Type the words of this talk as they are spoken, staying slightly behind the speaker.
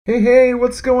Hey,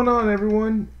 what's going on,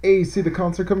 everyone? AC the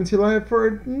Concert coming to you live for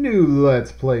a new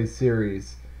Let's Play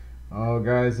series. Oh,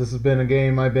 guys, this has been a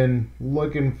game I've been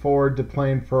looking forward to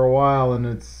playing for a while, and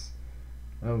it's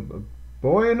a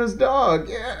boy and his dog.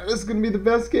 Yeah, this is gonna be the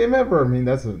best game ever. I mean,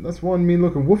 that's one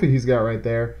mean-looking woofy he's got right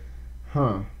there.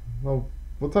 Huh. Well,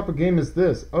 what type of game is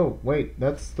this? Oh, wait,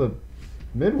 that's the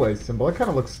Midway symbol. It kind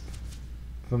of looks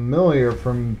familiar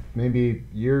from maybe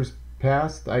years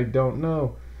past. I don't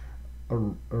know.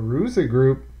 Arusa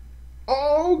Group.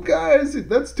 Oh, guys,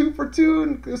 that's 2 for 2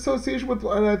 in association with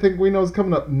what I think we know is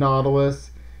coming up.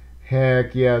 Nautilus.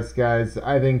 Heck yes, guys.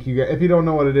 I think you guys, if you don't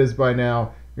know what it is by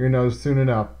now, you're gonna know soon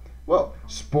enough. Well,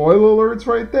 spoiler alerts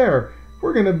right there.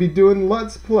 We're gonna be doing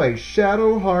Let's Play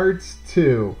Shadow Hearts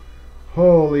 2.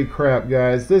 Holy crap,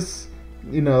 guys. This,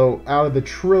 out of the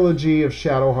trilogy of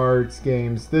Shadow Hearts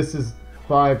games, this is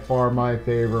by far my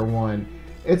favorite one.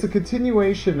 It's a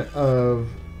continuation of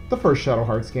the first Shadow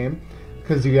Hearts game,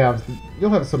 because you'll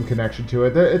have some connection to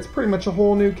it. It's pretty much a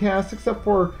whole new cast, except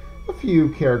for a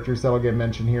few characters that'll get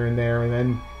mentioned here and there, and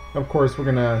then of course we're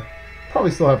gonna probably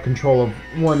still have control of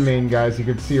one main guy, as you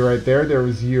can see right there. There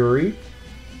was Yuri.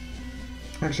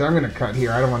 Actually, I'm gonna cut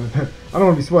here. I don't want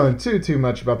to be spoiling too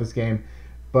much about this game,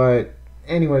 but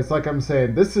anyways, like I'm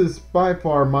saying, this is by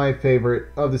far my favorite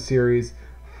of the series.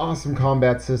 Awesome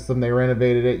combat system. They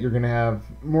renovated it. You're gonna have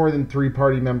more than 3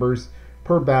 party members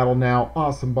per battle now.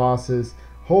 Awesome bosses.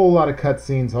 Whole lot of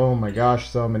cutscenes. Oh my gosh,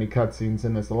 so many cutscenes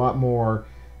in this. A lot more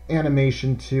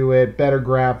animation to it. Better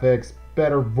graphics.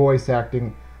 Better voice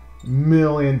acting.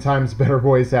 Million times better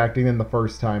voice acting than the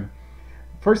first time.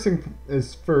 First thing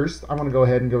is first, I want to go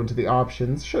ahead and go into the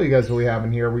options. Show you guys what we have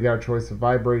in here. We got a choice of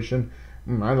vibration.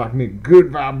 I like me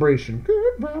good vibration.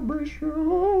 Good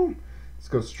vibration. Let's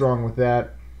go strong with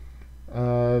that.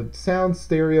 Sound,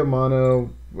 stereo,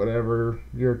 mono, whatever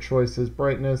your choice is.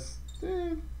 Brightness,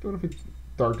 don't know if we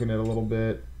darken it a little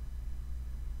bit.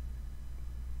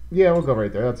 Yeah, we'll go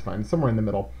right there. That's fine. Somewhere in the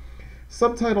middle.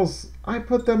 Subtitles, I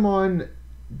put them on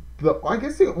I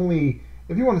guess the only,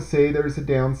 if you want to say there's a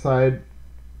downside,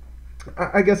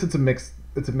 I guess it's a mixed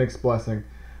blessing,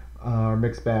 or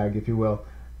mixed bag, if you will,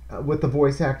 with the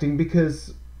voice acting,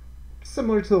 because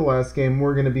similar to the last game,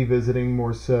 we're going to be visiting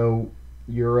more so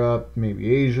Europe,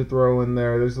 maybe Asia throw in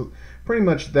there. There's pretty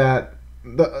much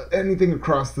anything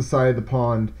across the side of the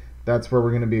pond, that's where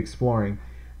we're going to be exploring.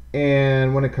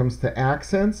 And when it comes to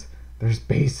accents, there's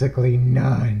basically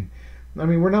none. I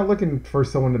mean, we're not looking for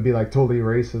someone to be like totally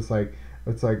racist. Like,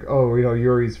 it's like, oh,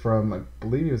 Yuri's from, I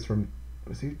believe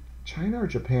was he China or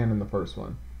Japan in the first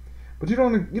one? But you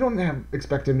don't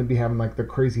expect him to be having like the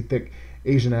crazy thick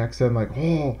Asian accent, like,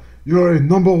 oh, you're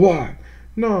 #1.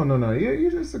 No. You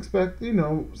just expect,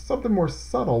 something more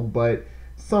subtle, but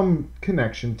some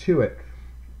connection to it.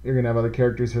 You're going to have other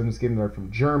characters from this game that are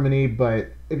from Germany,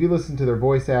 but if you listen to their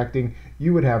voice acting,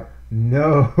 you would have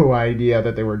no idea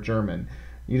that they were German.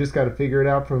 You just got to figure it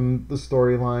out from the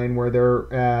storyline, where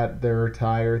they're at, their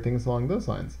attire, things along those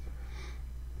lines.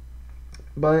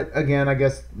 But again, I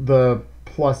guess the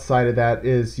plus side of that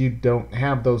is you don't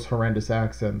have those horrendous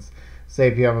accents. Say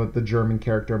if you have the German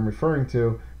character I'm referring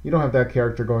to, you don't have that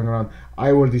character going around,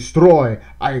 I will destroy,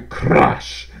 I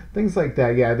crush, things like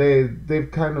that. Yeah, they've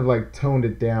kind of like toned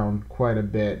it down quite a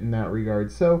bit in that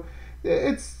regard. So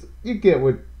you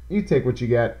take what you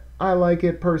get. I like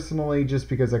it personally just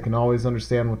because I can always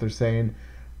understand what they're saying.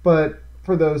 But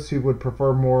for those who would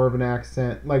prefer more of an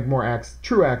accent, like more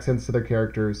true accents to their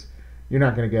characters, you're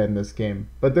not going to get in this game.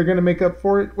 But they're going to make up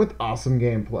for it with awesome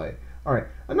gameplay. Alright,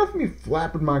 enough of me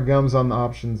flapping my gums on the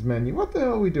options menu. What the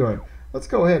hell are we doing? Let's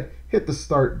go ahead, hit the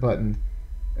start button,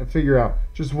 and figure out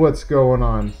just what's going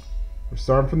on. We're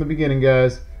starting from the beginning,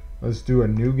 guys. Let's do a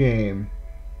new game.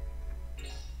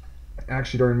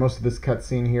 Actually, during most of this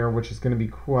cutscene here, which is going to be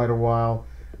quite a while,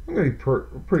 I'm going to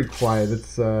be pretty quiet.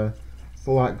 It's a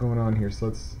lot going on here, so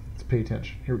let's pay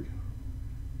attention. Here we go.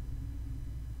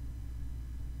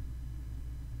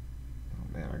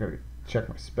 Oh man, I gotta check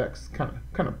my specs. Kind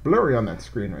of blurry on that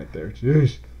screen right there.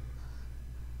 Jeez.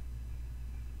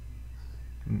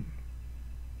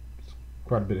 It's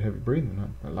quite a bit of heavy breathing,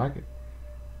 huh? I like it.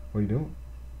 What are you doing?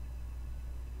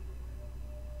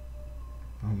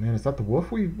 Oh man, is that the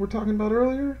wolf we were talking about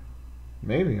earlier?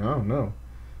 Maybe, I don't know.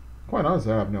 Quite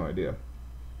honestly, I have no idea.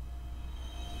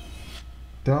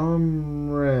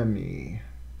 Domremy.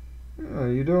 Oh,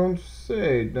 you don't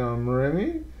say,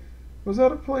 Domremy. Was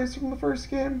that a place from the first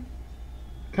game?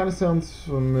 Kind of sounds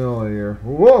familiar.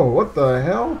 Whoa, what the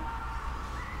hell?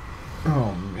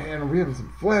 Oh man, are we having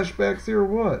some flashbacks here or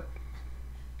what?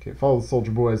 Okay, follow the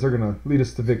soldier boys. They're gonna lead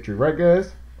us to victory, right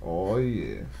guys? Oh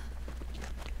yeah.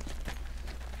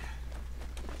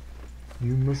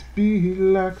 You must be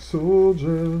like a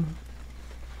soldier.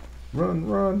 Run,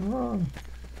 run, run.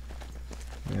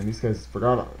 Man, these guys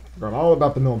forgot all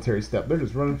about the military step. They're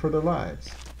just running for their lives.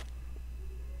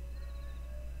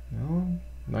 You know,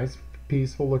 nice,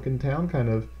 peaceful looking town. Kind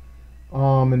of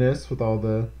ominous with all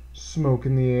the smoke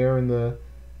in the air and the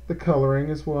coloring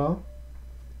as well.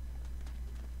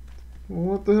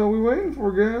 Well, what the hell are we waiting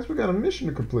for, guys? We got a mission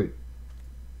to complete.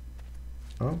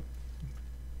 Oh.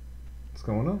 What's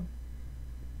going on?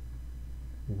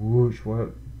 Whoosh,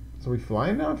 what? So we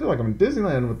flying now? I feel like I'm in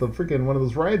Disneyland with the freaking one of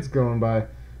those rides going by.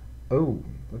 Oh,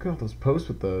 look at all those posts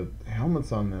with the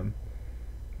helmets on them.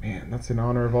 Man, that's in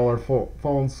honor of all our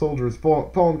fallen soldiers,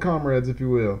 fallen comrades, if you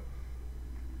will.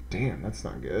 Damn, that's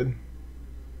not good.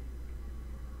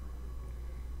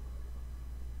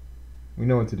 We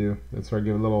know what to do. That's right,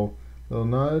 give a little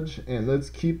nudge, and let's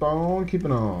keep on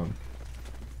keeping on.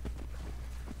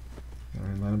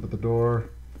 Alright, line up at the door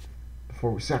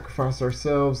before we sacrifice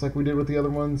ourselves like we did with the other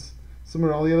ones.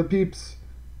 Similar to all the other peeps.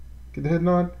 Get the head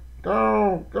nod.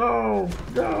 Go, go,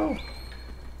 go.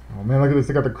 Oh man, look at this.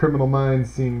 They got the Criminal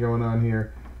Minds scene going on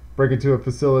here. Break into a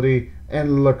facility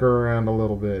and look around a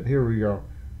little bit. Here we go.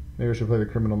 Maybe I should play the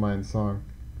Criminal Minds song.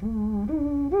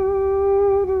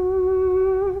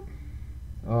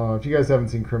 Oh, if you guys haven't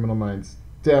seen Criminal Minds,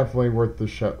 definitely worth the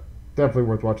show. Definitely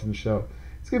worth watching the show.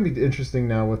 It's gonna be interesting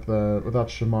now with without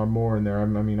Shamar Moore in there. I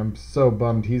mean, I'm so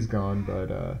bummed he's gone, but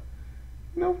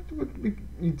you know,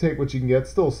 you take what you can get.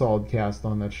 Still a solid cast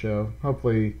on that show.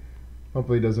 Hopefully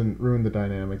it doesn't ruin the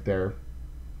dynamic there.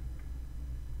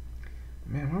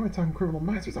 Man, why am I talking Criminal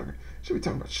Minds? Should we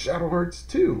talk about Shadow Hearts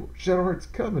 2? Shadow Hearts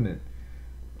Covenant.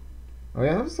 Oh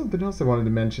yeah, that was something else I wanted to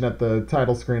mention at the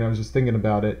title screen. I was just thinking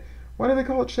about it. Why do they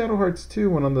call it Shadow Hearts 2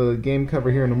 when on the game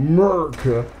cover here in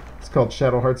America it's called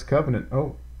Shadow Hearts Covenant?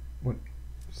 Oh, what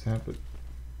just happened?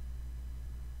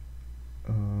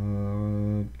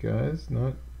 Guys,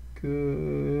 not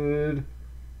good.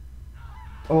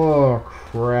 Oh,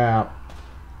 crap.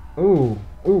 Ooh,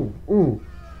 ooh, ooh.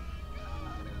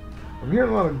 I'm hearing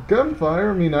a lot of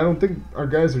gunfire. I mean, I don't think our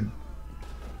guys are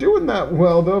doing that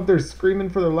well, though, if they're screaming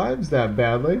for their lives that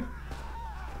badly.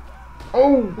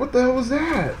 Oh, what the hell was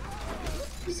that?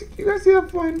 You guys see that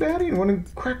flying baddie and want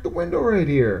to crack the window right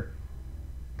here?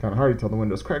 Kind of hard to tell the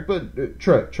window's cracked, but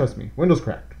trust me, window's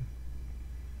cracked.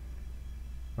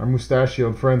 Our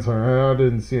mustachioed friends are, I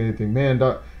didn't see anything. Man,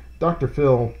 Dr.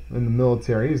 Phil in the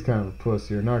military, he's kind of a puss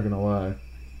here, not gonna lie.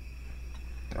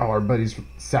 All our buddies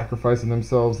sacrificing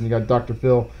themselves, and you got Dr.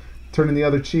 Phil turning the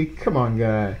other cheek. Come on,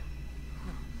 guy.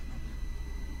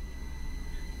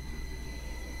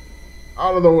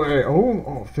 Out of the way.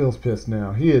 Oh, Phil's pissed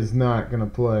now. He is not gonna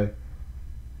play.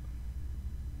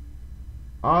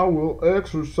 I will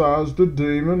exorcise the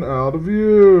demon out of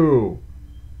you.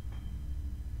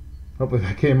 Hopefully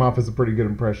that came off as a pretty good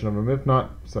impression of him. If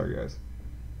not, sorry guys.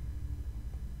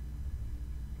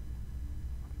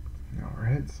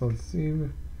 Alright, so let's see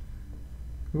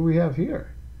who we have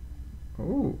here.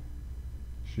 Oh,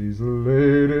 she's a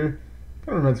lady. Kind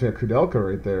of reminds me of Kudelka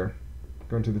right there.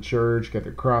 Going to the church, got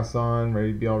their cross on,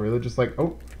 ready to be all religious like,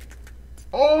 oh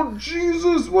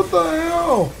Jesus, what the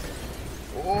hell?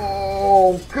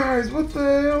 Oh, guys, what the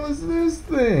hell is this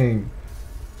thing?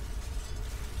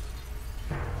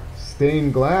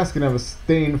 Stained glass can have a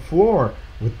stained floor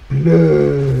with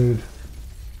blood.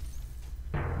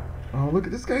 Oh, look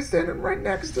at this guy standing right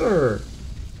next to her.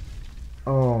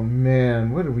 Oh,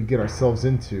 man, what did we get ourselves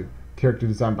into? Character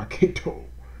designed by Kato.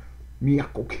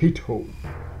 Miyako Kato.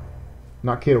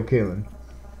 Not Kato Kalin.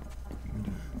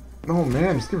 Oh,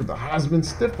 man, just give her the husband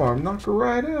stiff arm. Knock her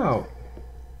right out.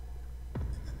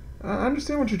 I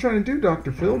understand what you're trying to do,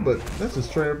 Dr. Phil, but that's just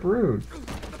straight up rude.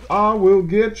 I will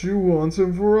get you once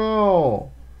and for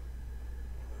all.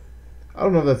 I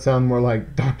don't know if that sounds more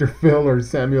like Dr. Phil or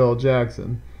Samuel L.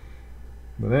 Jackson.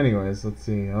 But anyways, let's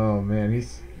see. Oh man,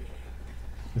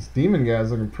 this demon guy's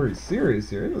looking pretty serious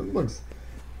here. He looks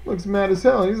mad as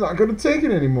hell. He's not gonna take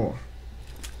it anymore.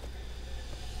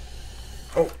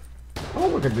 Oh,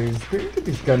 look at these. Get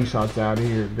these gunshots out of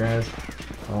here, guys.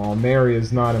 Oh, Mary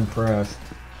is not impressed.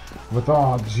 With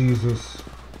Jesus.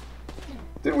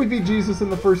 Didn't we beat Jesus in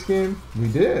the first game? We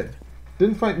did.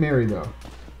 Didn't fight Mary though.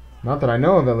 Not that I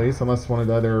know of, at least, unless one of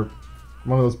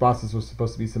those bosses was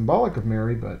supposed to be symbolic of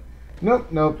Mary, but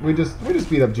nope. We just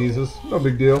beat up Jesus. No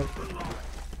big deal.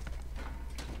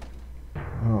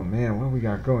 Oh man, what do we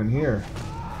got going here?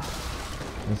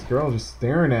 This girl just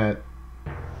staring at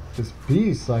this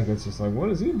beast like it's just like, what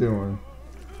is he doing?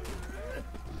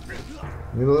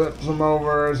 He lifts him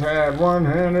over his head,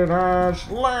 one-handed high,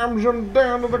 slams him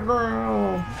down to the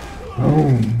ground.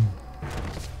 Boom.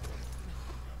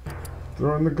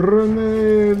 Throwing the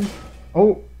grenade.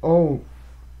 Oh, oh.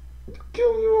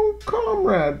 Kill your own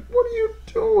comrade. What are you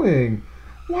doing?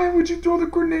 Why would you throw the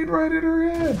grenade right at her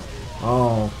head?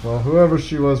 Oh, well, whoever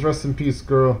she was, rest in peace,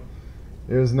 girl.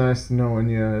 It was nice knowing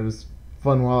you. It was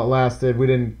fun while it lasted. We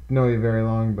didn't know you very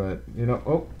long, but, you know,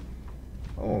 oh,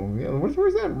 yeah,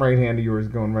 where's that right hand of yours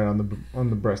going right on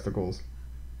the breasticles?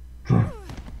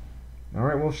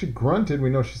 Alright, well, if she grunted, we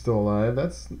know she's still alive.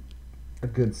 That's a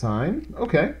good sign.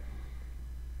 Okay.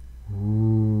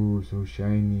 Ooh, so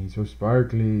shiny, so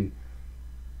sparkly.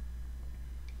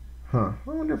 Huh. I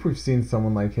wonder if we've seen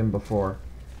someone like him before.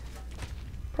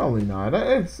 Probably not.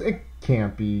 It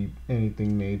can't be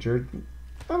anything major.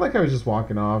 I like how he was just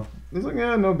walking off. He's like,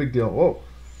 yeah, no big deal. Whoa.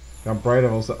 Got bright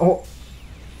of us. Oh.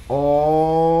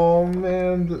 Oh,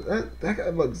 man. That guy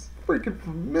looks freaking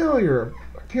familiar.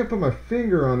 I can't put my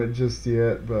finger on it just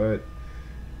yet, but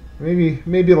maybe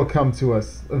it'll come to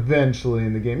us eventually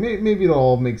in the game. Maybe it'll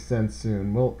all make sense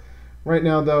soon. Well, right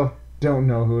now, though, don't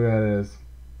know who that is.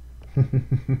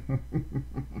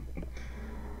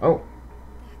 Oh.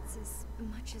 That's as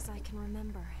much as I can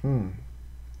remember.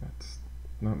 That's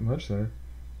not much there.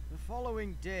 The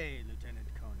following day, Lieutenant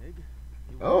Koenig.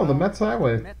 Oh, the Metz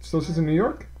Highway. So she's in New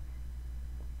York?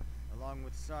 Along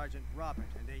with Sergeant Robert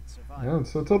and 8 survivors. Yeah,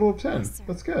 so a total of 10. Yes, sir.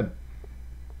 That's good.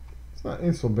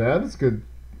 Ain't so bad. It's a good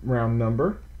round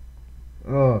number.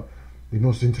 Oh, the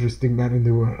most interesting man in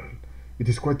the world. It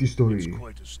is quite the story. It's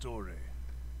quite a story.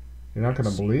 You're not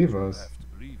gonna believe us. I have to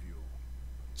believe you.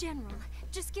 General,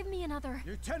 just give me another...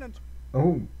 Lieutenant!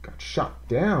 Oh, got shot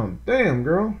down. Damn,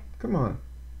 girl. Come on.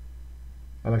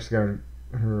 I've actually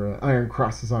got her iron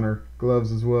crosses on her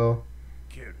gloves as well.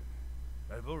 Karen,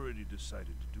 I've already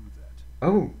decided to do that.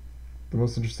 Oh, the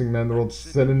most interesting man in the world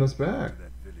sending us back. To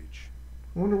that village.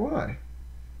 I wonder why.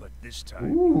 But this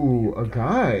time... Ooh, a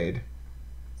guide.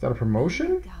 Is that a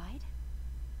promotion? guide?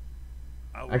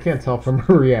 our I can't tell from her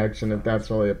forces reaction if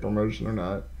that's really a promotion or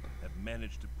not. have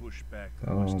managed to push back the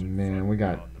Oh Western man, Front we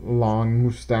got on the long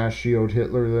mustachioed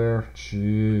Hitler there.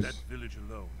 Jeez. That village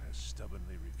alone has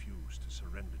stubbornly refused to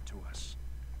surrender to us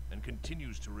and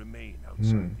continues to remain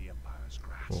outside the Empire's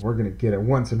grasp. Well, we're gonna get it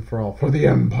once and for all for the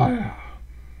Empire.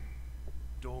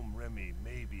 Dom Remy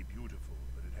may be beautiful,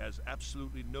 but it has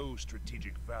absolutely no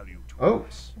strategic value to Oh,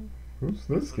 us. who's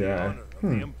this For the guy? honor of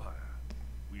the Empire,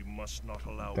 we must not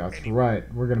allow That's anyone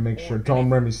right. We're gonna make sure or Dom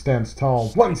anything Remy stands tall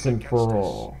stand once and against for us.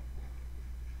 all.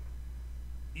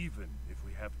 even if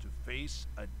we have to face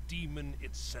a demon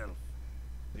itself.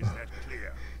 Is that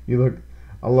clear? You look.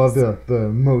 I love the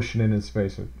emotion in his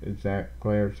face. Is that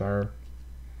clear, sir?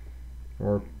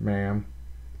 Or ma'am?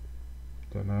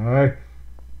 Dunno.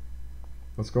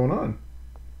 What's going on?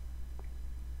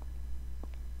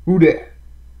 Who dat?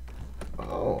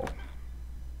 Oh.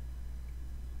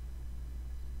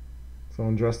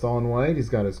 Someone dressed all in white. He's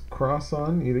got his cross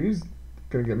on. Either he's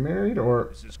gonna get married or...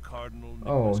 This is Cardinal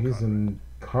Oh, Nicholas he's Conrad.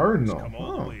 a cardinal. He's come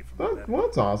all the Oh, way from well,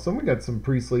 that's awesome. We got some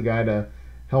priestly guy to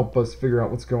help us figure out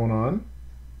what's going on.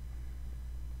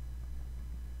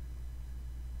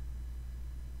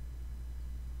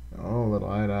 Oh, a little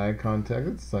eye-to-eye contact.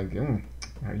 It's like,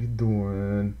 how you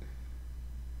doing?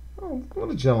 Oh, what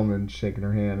a gentleman, shaking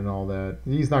her hand and all that.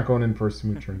 He's not going in for a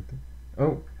smooch or anything.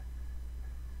 Oh.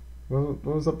 What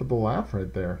was up with the laugh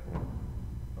right there?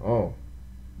 Oh.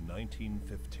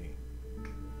 1915.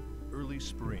 Early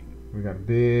spring. We got a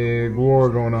big war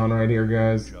going on right here,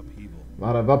 guys. Huge upheaval. A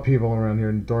lot of upheaval around here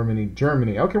in Dormany,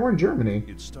 Germany. Okay, we're in Germany.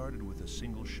 It started with a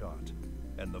single shot,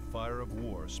 and the fire of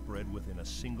war spread within a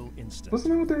single instant.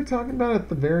 Wasn't that what they were talking about at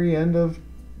the very end of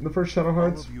the first Shadow All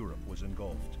Hearts? of Europe was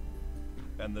engulfed,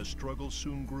 and the struggle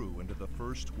soon grew into the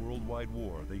first worldwide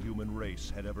war the human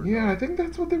race had ever Yeah, known. I think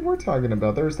that's what they were talking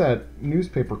about. There's that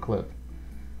newspaper clip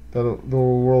that the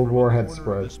World From War a had corner of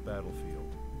spread. this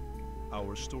battlefield,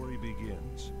 our story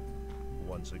begins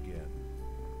once again.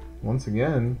 Once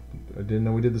again, I didn't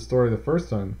know we did the story the first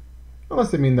time.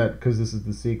 Unless they mean that because this is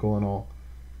the sequel and all.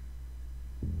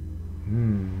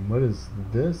 What is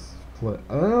this?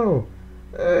 Oh,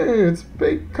 hey, it's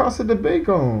Casa de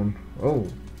Bacon. Oh,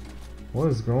 what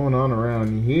is going on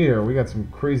around here? We got some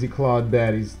crazy clawed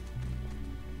baddies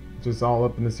just all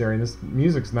up in this area. And this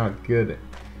music's not good.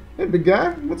 Hey, big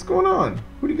guy, what's going on?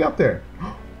 Who do you got there?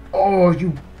 Oh,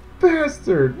 you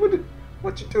bastard!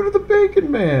 What'd you do to the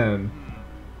Bacon Man?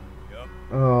 Yep.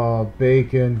 Oh,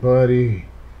 Bacon, buddy.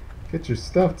 Get your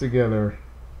stuff together.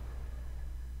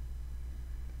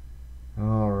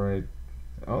 Alright.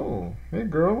 Oh, hey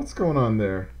girl, what's going on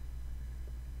there?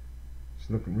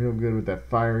 She's looking real good with that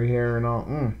fiery hair and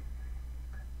all.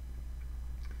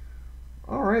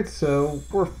 Alright, Alright, so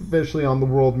we're officially on the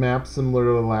world map, similar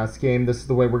to the last game. This is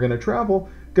the way we're going to travel.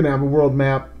 Going to have a world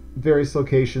map, various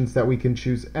locations that we can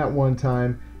choose at one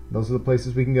time. Those are the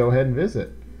places we can go ahead and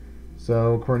visit.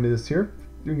 So according to this here,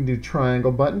 you can do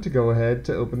triangle button to go ahead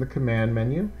to open the command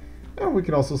menu. And we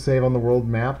can also save on the world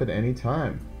map at any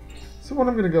time. So what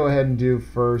I'm going to go ahead and do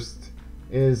first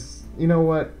is, you know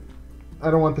what, I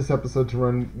don't want this episode to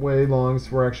run way long,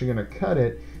 so we're actually going to cut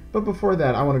it. But before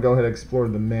that, I want to go ahead and explore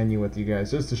the menu with you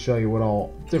guys, just to show you what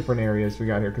all different areas we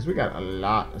got here, because we got a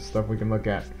lot of stuff we can look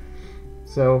at.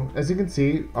 So, as you can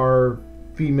see, our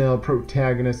female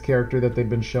protagonist character that they've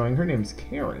been showing, her name's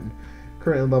Karen.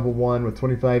 Currently level 1 with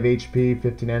 25 HP,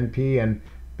 15 NP, and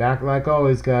back like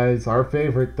always, guys, our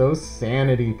favorite, those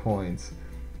sanity points.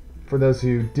 For those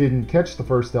who didn't catch the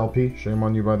first LP, shame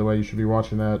on you, by the way, you should be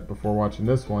watching that before watching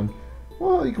this one.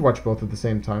 Well, you can watch both at the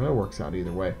same time, it works out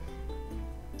either way.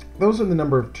 Those are the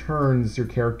number of turns your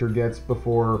character gets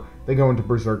before they go into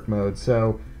Berserk mode.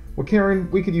 So, with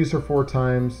Karen, we could use her 4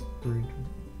 times.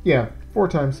 4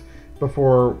 times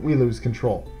before we lose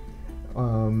control.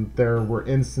 There were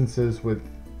instances with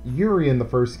Yuri in the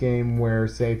first game where,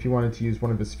 say, if you wanted to use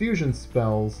one of his fusion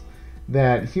spells,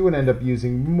 that he would end up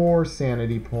using more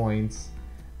sanity points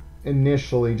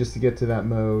initially just to get to that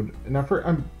mode. Now,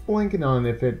 I'm blanking on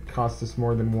if it cost us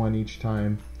more than 1 each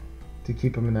time to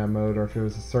keep him in that mode, or if it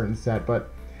was a certain set,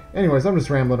 but anyways, I'm just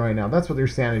rambling right now. That's what your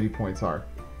sanity points are.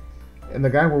 And the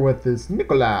guy we're with is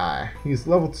Nikolai. He's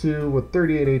level 2 with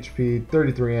 38 HP,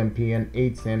 33 MP, and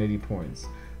 8 sanity points.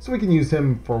 So we can use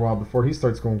him for a while before he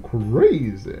starts going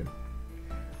crazy.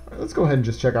 Alright, let's go ahead and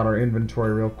just check out our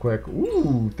inventory real quick.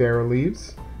 Ooh, Thera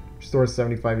leaves. Restores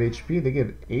 75 HP. They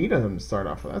give 8 of them to start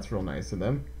off with. That's real nice of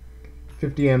them.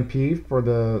 50 MP for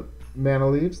the mana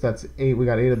leaves. That's 8. We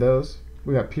got 8 of those.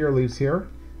 We got Pure Leaves here.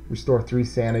 Restore 3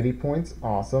 sanity points.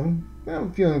 Awesome.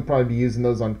 I'm feeling we'll probably be using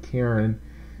those on Karen,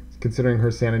 considering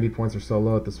her sanity points are so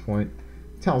low at this point.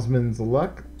 Talisman's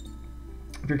Luck.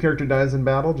 If your character dies in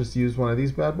battle, just use one of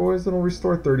these bad boys. It'll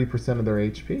restore 30% of their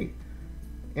HP.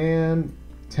 And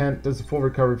Tent does a full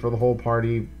recovery for the whole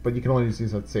party, but you can only use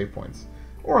these at save points.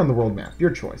 Or on the world map. Your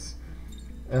choice.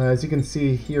 As you can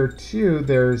see here too,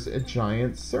 there's a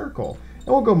giant circle. And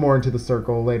we'll go more into the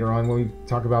circle later on when we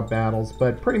talk about battles,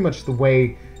 but pretty much the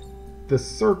way the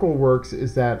circle works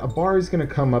is that a bar is going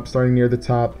to come up starting near the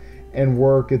top and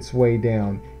work its way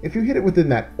down. If you hit it within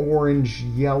that orange,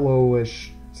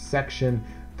 yellowish section,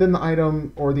 then the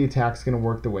item or the attack is going to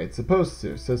work the way it's supposed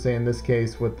to. So say in this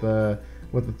case with the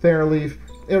Thera leaf,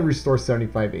 it'll restore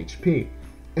 75 HP.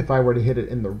 If I were to hit it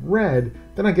in the red,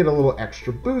 then I get a little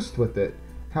extra boost with it.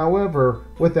 However,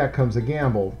 with that comes a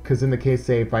gamble, because in the case,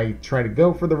 say, if I try to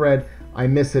go for the red, I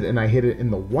miss it and I hit it in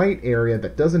the white area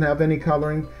that doesn't have any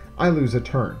coloring, I lose a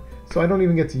turn. So I don't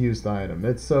even get to use the item.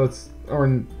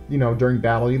 During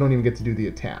battle, you don't even get to do the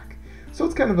attack. So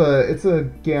it's kind of a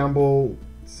gamble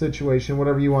situation,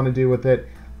 whatever you want to do with it.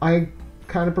 I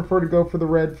kind of prefer to go for the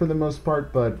red for the most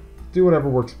part, but do whatever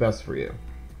works best for you.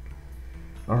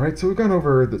 Alright, so we've gone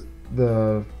over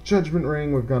the Judgment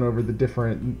Ring, we've gone over the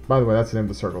different, by the way, that's the name of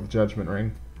the circle, the Judgment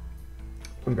Ring.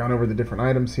 We've gone over the different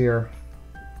items here.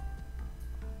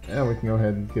 And we can go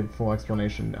ahead and give full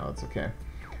explanation. No, it's okay.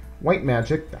 White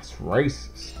magic, that's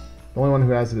racist. The only one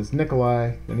who has it is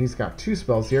Nikolai, and he's got 2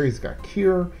 spells here. He's got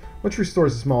Cure, which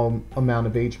restores a small amount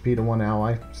of HP to one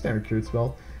ally, standard cure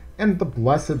spell, and the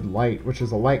Blessed Light, which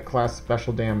is a light class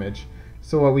special damage.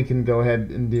 So what we can go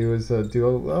ahead and do is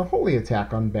do a holy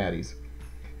attack on baddies.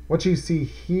 What you see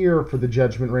here for the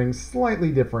Judgment Ring is slightly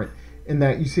different in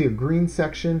that you see a green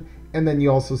section, and then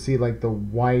you also see like the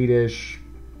whitish,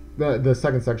 the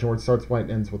second section where it starts white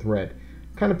and ends with red.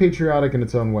 Kind of patriotic in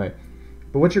its own way.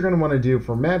 But what you're going to want to do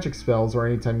for magic spells, or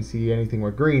anytime you see anything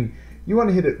with green, you want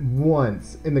to hit it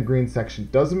once in the green section.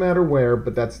 Doesn't matter where,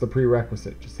 but that's the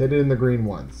prerequisite. Just hit it in the green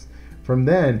once. From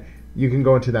then, you can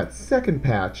go into that second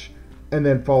patch and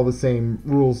then follow the same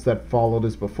rules that followed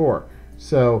as before.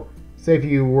 So, say if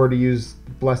you were to use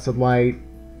Blessed Light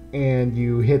and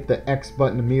you hit the X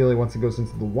button immediately once it goes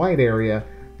into the white area,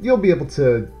 you'll be able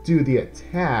to do the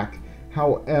attack.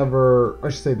 However, I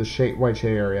should say the white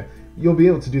shade area. You'll be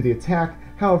able to do the attack,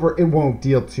 however, it won't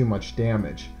deal too much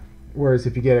damage. Whereas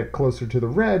if you get it closer to the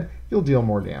red, you'll deal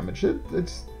more damage.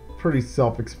 It's pretty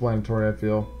self-explanatory, I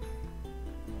feel.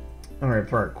 Alright,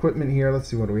 for our equipment here, let's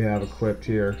see what do we have equipped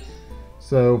here.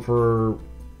 So for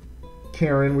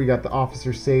Karen, we got the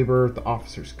Officer's Saber, the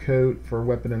Officer's Coat for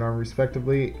weapon and armor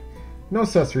respectively. No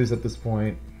accessories at this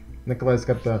point. Nikolai's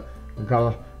got the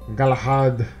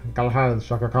Galahad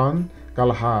Shaka Khan,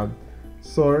 Galahad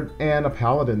sword, and a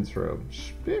Paladin's robe.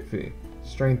 Spiffy.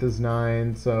 Strength is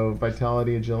 9, so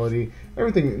vitality, agility,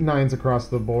 everything 9s across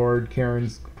the board.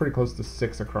 Karen's pretty close to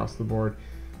 6 across the board.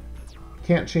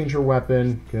 Can't change your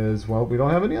weapon because, well, we don't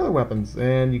have any other weapons,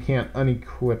 and you can't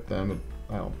unequip them,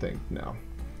 I don't think, no.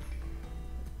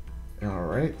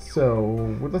 Alright,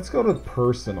 so let's go to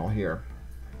personal here.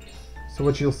 So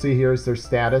what you'll see here is their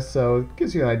status, so it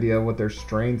gives you an idea of what their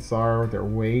strengths are, their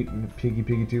weight, and Piggy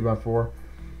 2x4.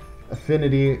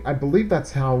 Affinity, I believe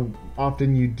that's how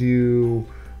often you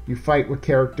fight with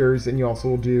characters, and you also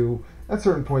will do, at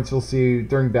certain points you'll see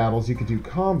during battles you can do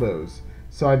combos.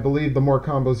 So I believe the more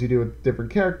combos you do with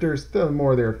different characters, the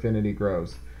more their affinity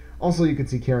grows. Also, you can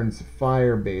see Karen's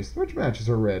fire-based, which matches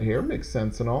her red hair, makes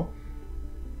sense and all.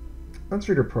 Let's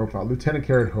read her profile. Lieutenant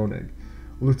Karen Honig.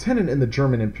 Lieutenant in the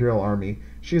German Imperial Army.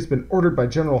 She has been ordered by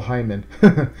General Hyman,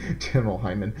 General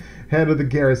Hyman, head of the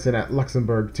garrison at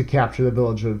Luxembourg, to capture the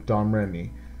village of Domremy.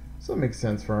 So it makes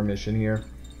sense for our mission here.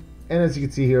 And as you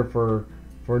can see here for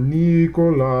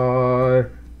Nikolai,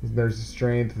 there's his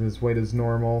strength, his weight is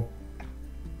normal.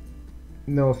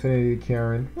 No affinity to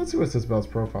Karen. Let's see what it says about his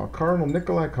profile. Cardinal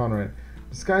Nikolai Conrad.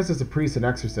 Disguised as a priest and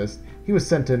exorcist, he was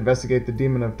sent to investigate the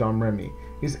demon of Domremy.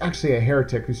 He's actually a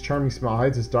heretic whose charming smile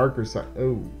hides his darker side.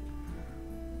 Oh.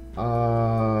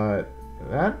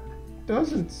 That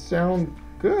doesn't sound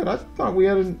good. I thought we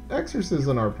had an exorcist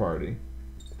in our party.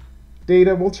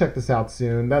 Data, we'll check this out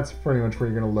soon. That's pretty much where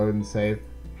you're going to load and save.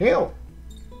 Hail!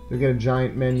 You'll get a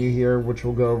giant menu here, which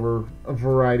will go over a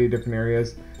variety of different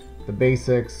areas. The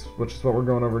basics, which is what we're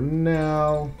going over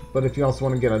now. But if you also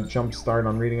want to get a jump start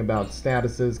on reading about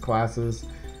statuses, classes,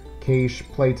 cache,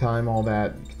 playtime, all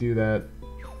that, you can do that.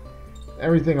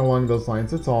 Everything along those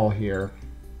lines, it's all here.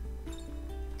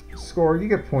 Score, you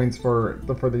get points for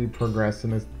the further you progress in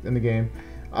the game.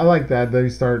 I like that you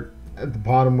start at the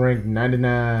bottom rank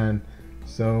 99.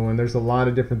 So, and there's a lot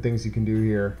of different things you can do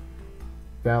here.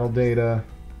 Battle data.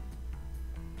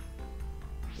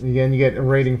 Again, you get a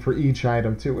rating for each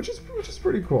item too, which is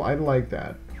pretty cool. I like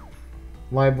that.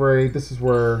 Library, this is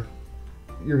where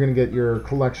you're going to get your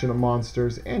collection of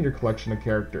monsters and your collection of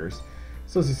characters.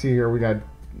 So as you see here, we got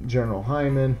General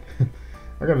Hyman.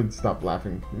 I gotta stop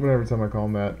laughing every time I call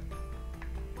him that.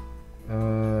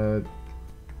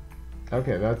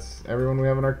 Okay, that's everyone we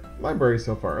have in our library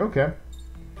so far. Okay.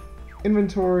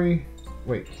 Inventory.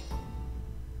 Wait.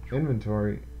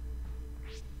 Inventory.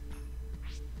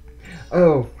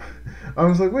 Oh, I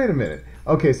was like, wait a minute.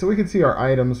 Okay, so we can see our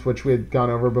items, which we had gone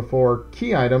over before.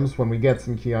 Key items, when we get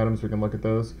some key items, we can look at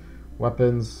those.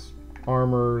 Weapons,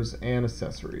 armors, and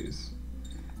accessories.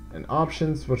 And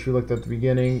options, which we looked at the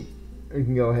beginning. You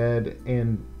can go ahead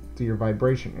and do your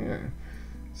vibration.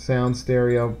 Sound,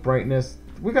 stereo, brightness.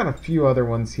 We got a few other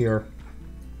ones here.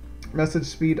 Message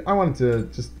speed, I want it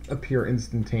to just appear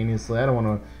instantaneously. I don't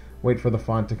want to wait for the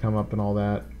font to come up and all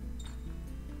that.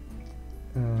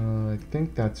 I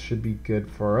think that should be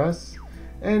good for us.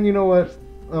 And you know what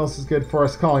else is good for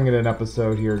us? Calling it an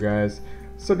episode here, guys.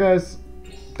 So guys,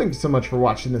 thank you so much for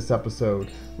watching this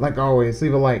episode. Like always,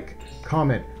 leave a like,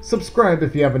 comment, subscribe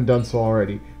if you haven't done so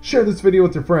already. Share this video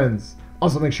with your friends.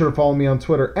 Also make sure to follow me on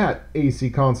Twitter at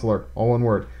ACConsular, all one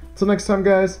word. Till next time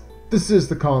guys, this is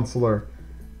the Consular,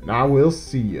 and I will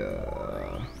see ya.